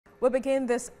We begin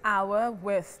this hour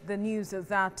with the news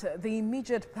that the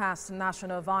immediate past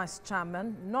National Vice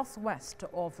Chairman, Northwest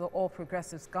of the All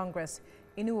Progressives Congress,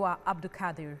 Inuwa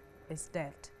Abdulkadir, is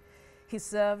dead. He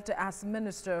served as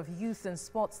Minister of Youth and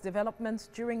Sports Development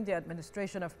during the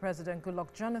administration of President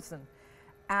Goodluck Jonathan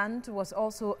and was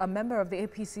also a member of the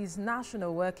APC's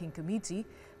National Working Committee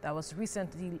that was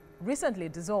recently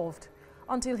dissolved.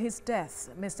 Until his death,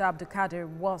 Mr. Abdulkadir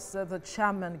was the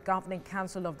Chairman Governing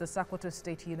Council of the Sokoto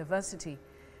State University.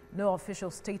 No official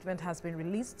statement has been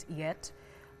released yet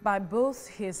by both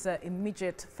his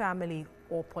immediate family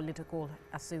or political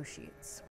associates.